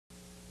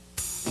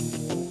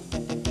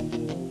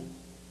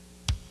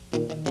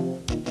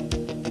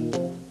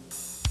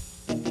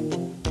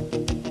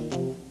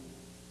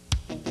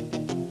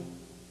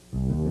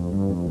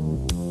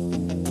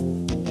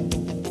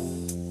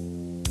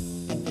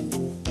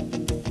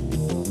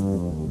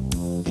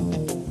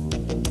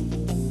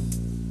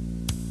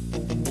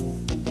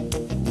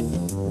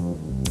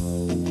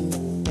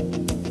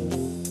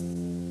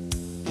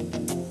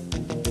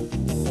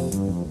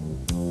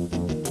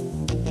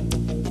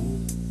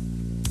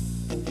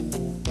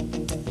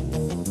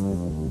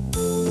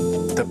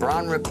The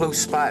brown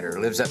recluse spider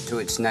lives up to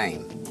its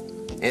name.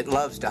 It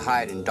loves to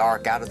hide in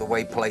dark,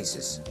 out-of-the-way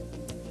places.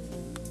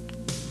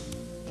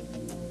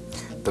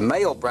 The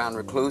male brown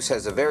recluse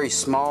has a very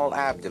small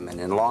abdomen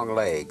and long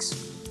legs.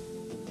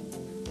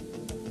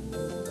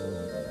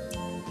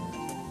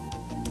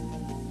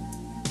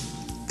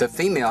 The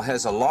female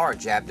has a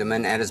large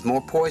abdomen and is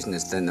more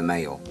poisonous than the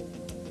male.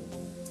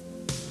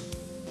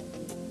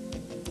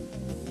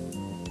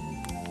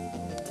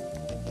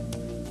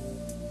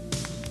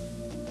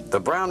 The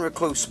brown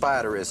recluse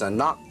spider is a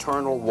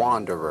nocturnal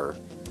wanderer.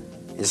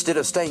 Instead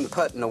of staying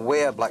put in a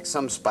web like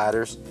some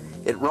spiders,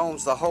 it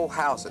roams the whole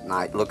house at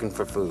night looking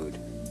for food.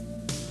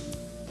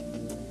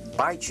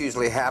 Bites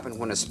usually happen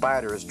when a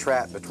spider is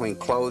trapped between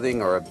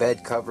clothing or a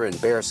bed cover and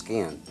bare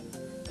skin.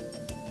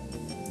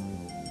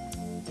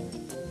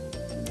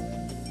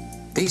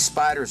 These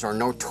spiders are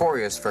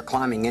notorious for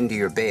climbing into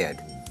your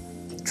bed.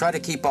 Try to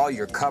keep all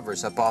your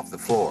covers up off the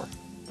floor.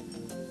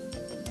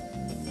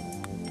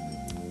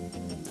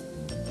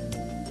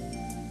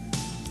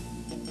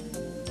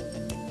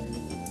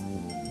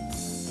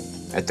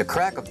 At the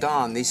crack of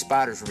dawn, these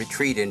spiders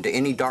retreat into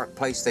any dark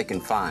place they can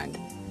find.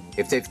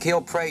 If they've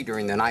killed prey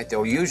during the night,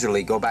 they'll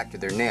usually go back to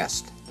their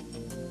nest.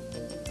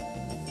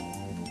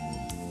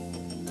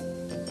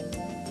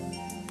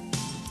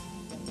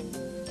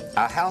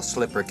 A house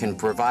slipper can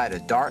provide a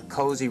dark,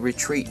 cozy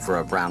retreat for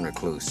a brown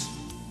recluse.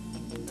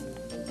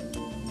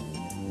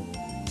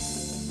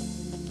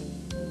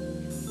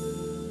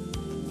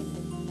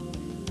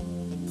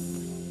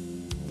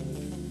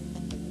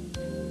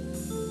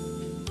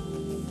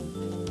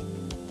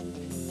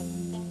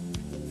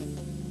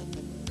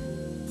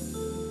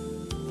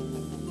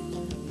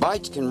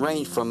 Bites can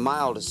range from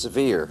mild to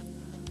severe.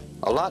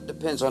 A lot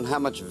depends on how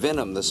much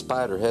venom the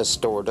spider has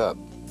stored up.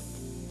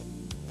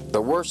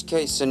 The worst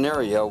case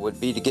scenario would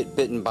be to get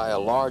bitten by a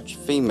large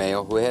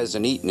female who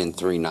hasn't eaten in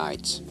 3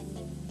 nights.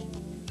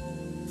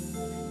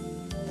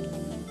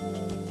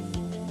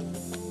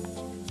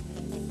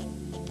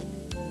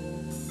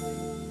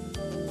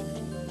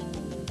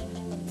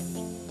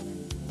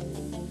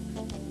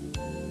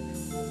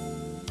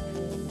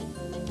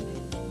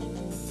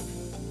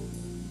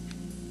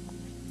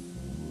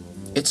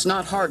 It's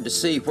not hard to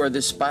see where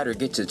this spider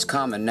gets its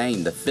common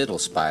name, the fiddle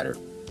spider.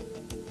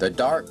 The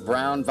dark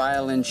brown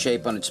violin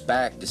shape on its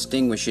back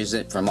distinguishes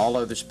it from all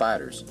other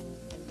spiders.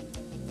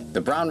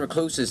 The brown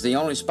recluse is the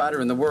only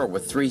spider in the world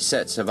with 3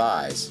 sets of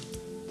eyes.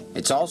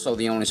 It's also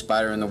the only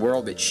spider in the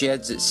world that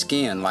sheds its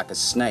skin like a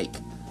snake.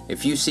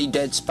 If you see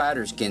dead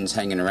spider skins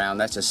hanging around,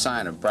 that's a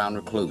sign of brown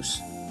recluse.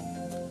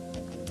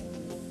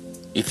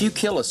 If you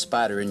kill a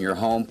spider in your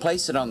home,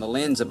 place it on the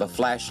lens of a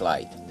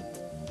flashlight.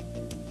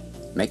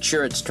 Make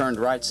sure it's turned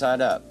right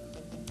side up.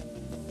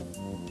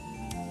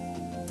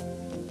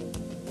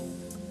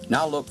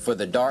 Now look for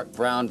the dark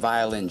brown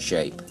violin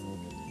shape.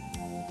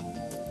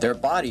 Their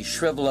bodies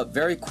shrivel up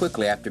very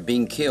quickly after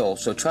being killed,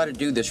 so try to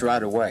do this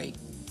right away.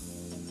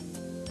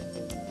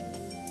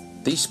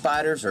 These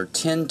spiders are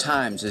 10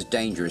 times as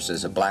dangerous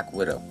as a black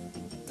widow.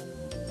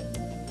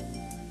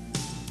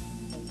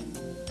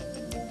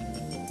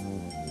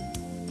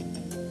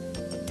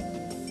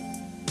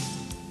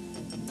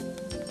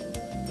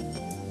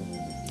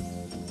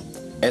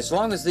 As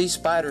long as these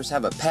spiders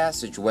have a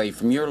passageway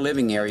from your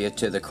living area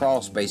to the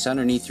crawl space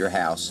underneath your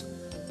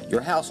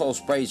household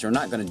sprays are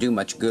not going to do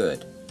much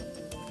good.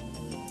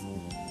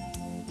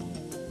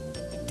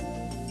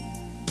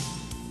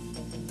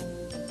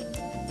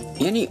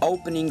 Any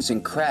openings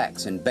and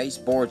cracks in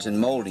baseboards and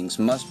moldings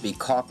must be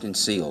caulked and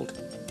sealed.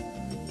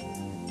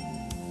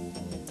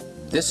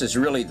 This is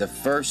really the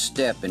first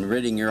step in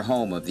ridding your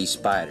home of these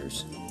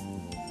spiders.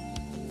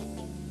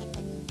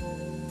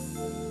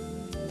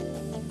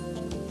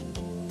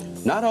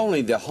 Not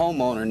only the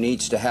homeowner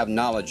needs to have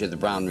knowledge of the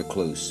brown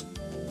recluse,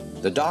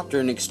 the doctor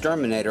and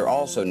exterminator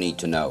also need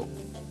to know.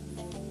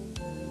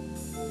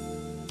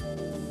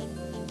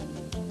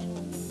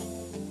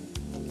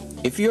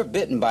 If you're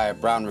bitten by a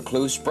brown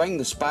recluse, bring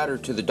the spider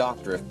to the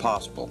doctor if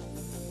possible.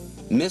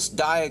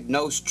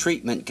 Misdiagnosed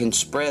treatment can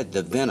spread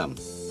the venom.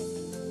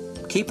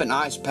 Keep an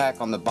ice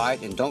pack on the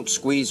bite and don't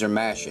squeeze or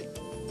mash it.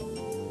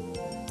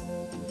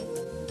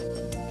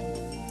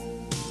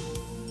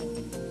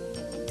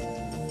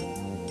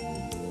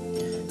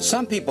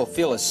 Some people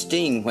feel a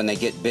sting when they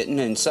get bitten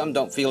and some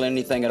don't feel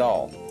anything at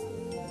all.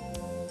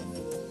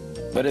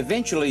 But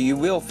eventually you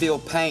will feel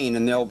pain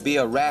and there'll be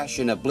a rash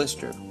and a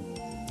blister.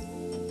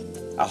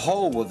 A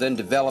hole will then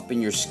develop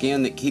in your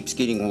skin that keeps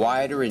getting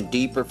wider and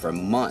deeper for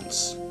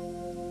months.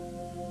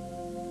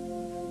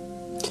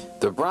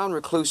 The brown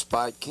recluse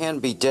bite can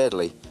be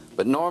deadly,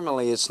 but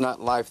normally it's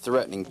not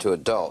life-threatening to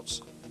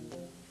adults.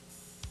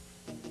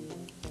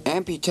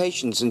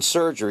 Amputations and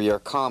surgery are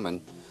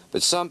common,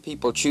 but some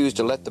people choose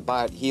to let the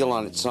bite heal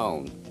on its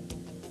own.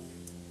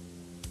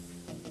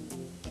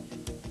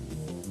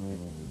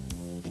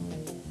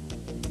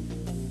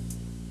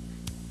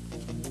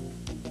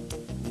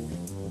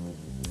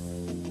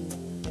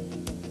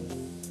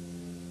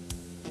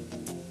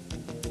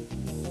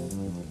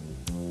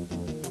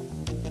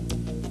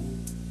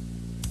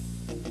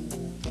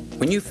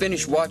 When you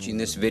finish watching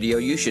this video,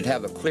 you should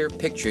have a clear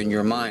picture in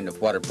your mind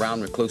of what a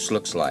brown recluse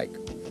looks like.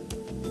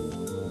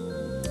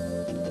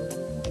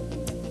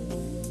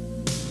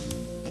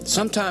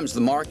 Sometimes the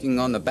marking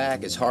on the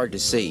back is hard to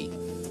see.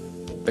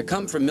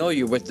 Become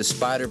familiar with the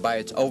spider by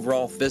its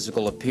overall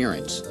physical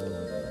appearance.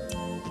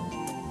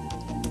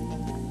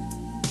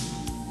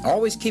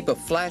 Always keep a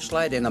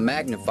flashlight and a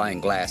magnifying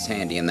glass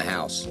handy in the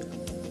house.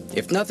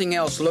 If nothing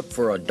else, look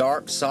for a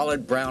dark,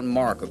 solid brown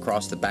mark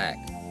across the back.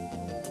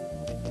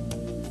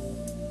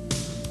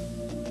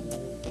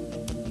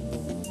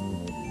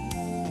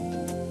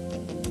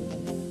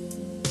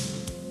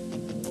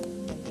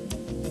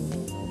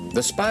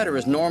 The spider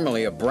is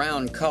normally a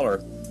brown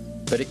color,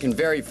 but it can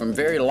vary from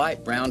very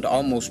light brown to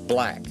almost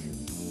black.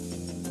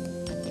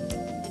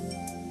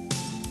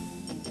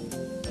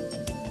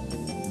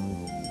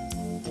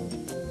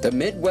 The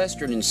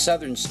Midwestern and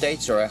Southern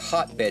states are a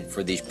hotbed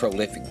for these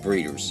prolific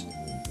breeders.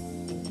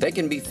 They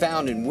can be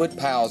found in wood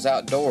piles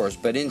outdoors,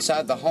 but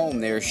inside the home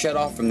they are shut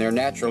off from their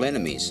natural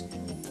enemies,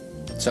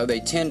 so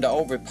they tend to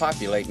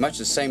overpopulate much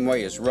the same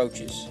way as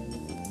roaches.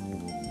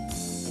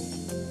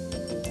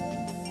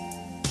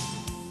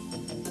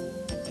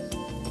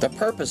 The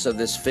purpose of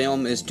this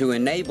film is to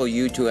enable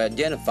you to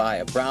identify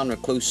a brown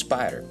recluse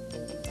spider.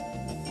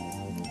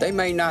 They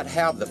may not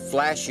have the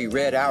flashy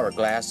red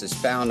hourglasses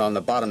found on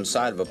the bottom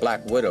side of a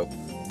black widow,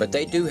 but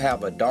they do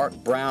have a dark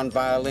brown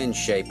violin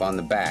shape on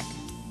the back.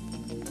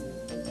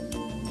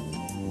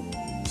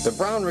 The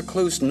brown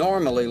recluse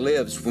normally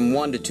lives from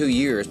 1 to 2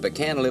 years, but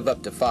can live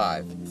up to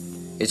 5.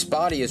 Its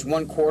body is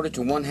 1/4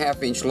 to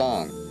 1/2 inch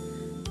long.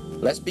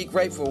 Let's be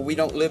grateful we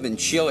don't live in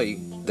Chile.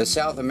 The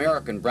South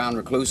American brown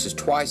recluse is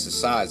twice the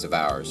size of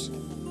ours.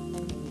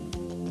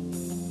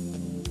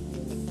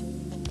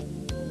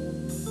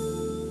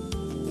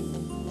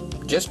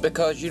 Just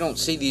because you don't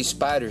see these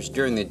spiders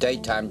during the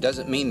daytime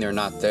doesn't mean they're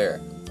not there.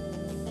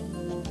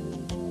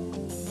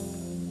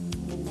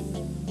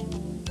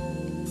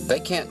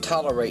 They can't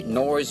tolerate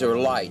noise or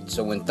light,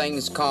 so when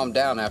things calm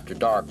down after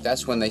dark,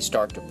 that's when they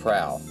start to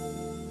prowl.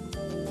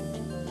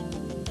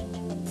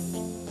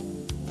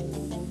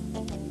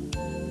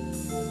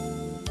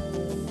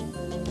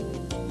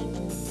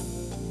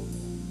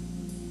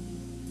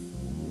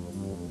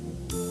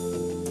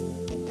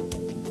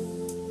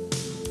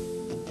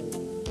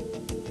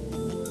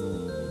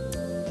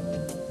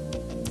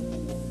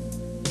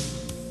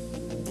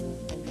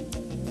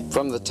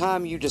 From the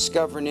time you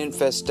discover an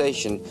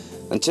infestation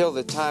until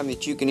the time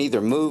that you can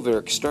either move or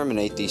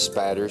exterminate these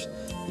spiders,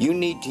 you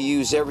need to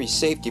use every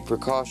safety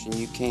precaution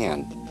you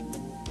can.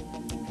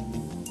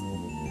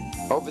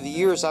 Over the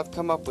years, I've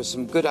come up with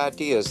some good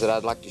ideas that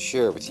I'd like to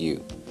share with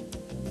you.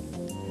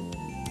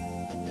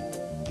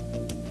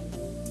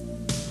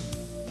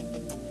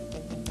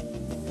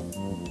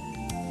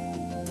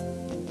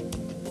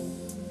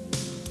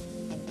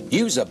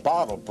 Use a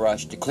bottle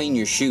brush to clean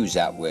your shoes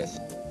out with.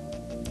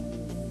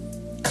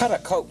 Cut a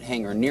coat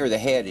hanger near the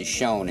head as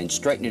shown and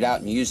straighten it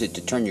out and use it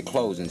to turn your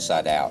clothes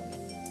inside out.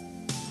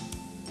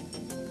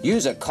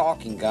 Use a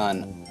caulking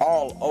gun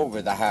all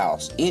over the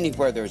house,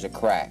 anywhere there's a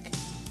crack.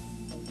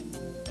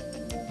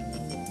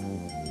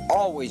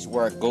 Always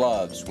wear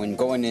gloves when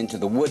going into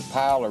the wood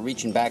pile or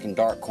reaching back in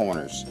dark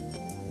corners.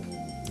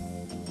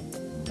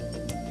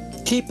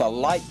 Keep a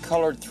light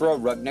colored throw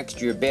rug next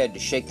to your bed to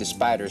shake the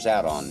spiders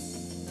out on.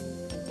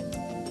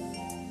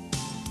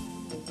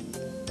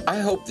 I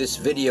hope this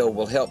video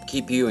will help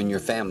keep you and your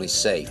family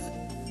safe.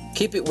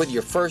 Keep it with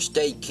your first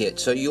aid kit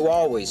so you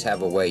always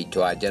have a way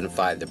to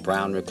identify the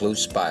brown recluse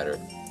spider.